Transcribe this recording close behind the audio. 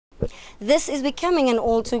This is becoming an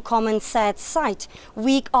all too common sad sight.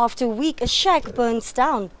 Week after week, a shack burns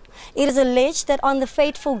down. It is alleged that on the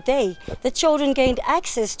fateful day, the children gained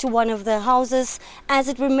access to one of the houses as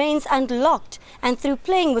it remains unlocked, and through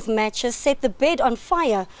playing with matches set the bed on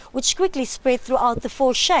fire, which quickly spread throughout the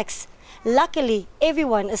 4 shacks. Luckily,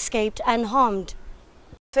 everyone escaped unharmed.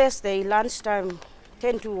 First day, lunchtime,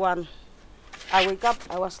 10 to 1. I wake up,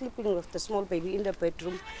 I was sleeping with the small baby in the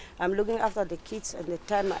bedroom. I'm looking after the kids, and the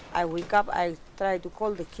time I wake up, I try to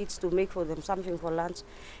call the kids to make for them something for lunch.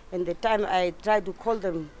 And the time I try to call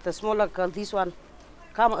them, the smaller girl, this one,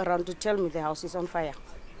 come around to tell me the house is on fire.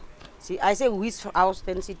 See, I say, which house?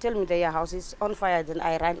 Then she tell me their house is on fire. Then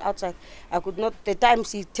I ran outside. I could not, the time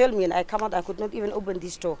she tell me and I come out, I could not even open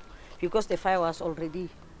this door because the fire was already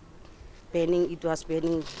burning, it was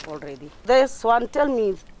burning already. This one tell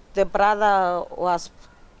me, the brother was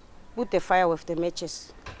put the fire with the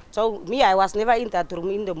matches. So me, I was never in that room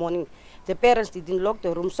in the morning. The parents didn't lock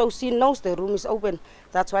the room, so she knows the room is open.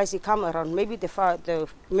 That's why she come around. Maybe the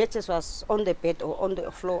matches was on the bed or on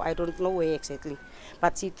the floor. I don't know where exactly.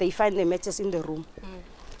 But they find the matches in the room.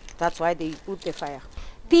 That's why they put the fire.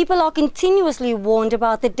 People are continuously warned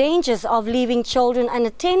about the dangers of leaving children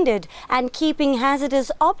unattended and keeping hazardous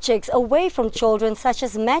objects away from children, such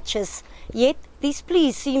as matches. Yet, these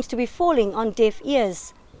pleas seem to be falling on deaf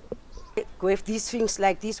ears. With these things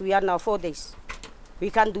like this, we are now 4 days. We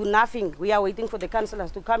can't do nothing. We are waiting for the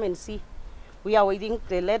councillors to come and see. We are waiting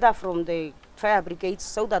the letter from the fire brigades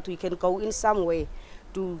so that we can go in some way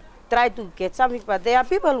to try to get something. But there are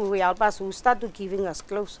people who help us, who start to giving us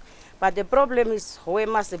clothes. But the problem is, where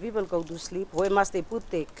must the people go to sleep? Where must they put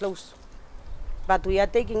their clothes? But we are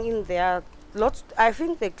taking in there lots. I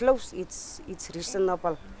think the clothes, it's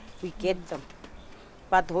reasonable. We get them.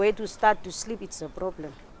 But where to start to sleep, it's a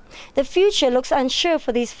problem. The future looks unsure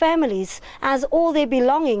for these families, as all their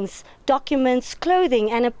belongings, documents,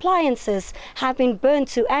 clothing and appliances have been burnt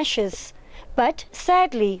to ashes. But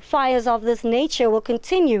sadly, fires of this nature will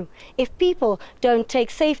continue if people don't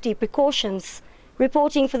take safety precautions.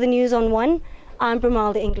 Reporting for the News on 1, I'm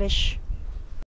Damara English.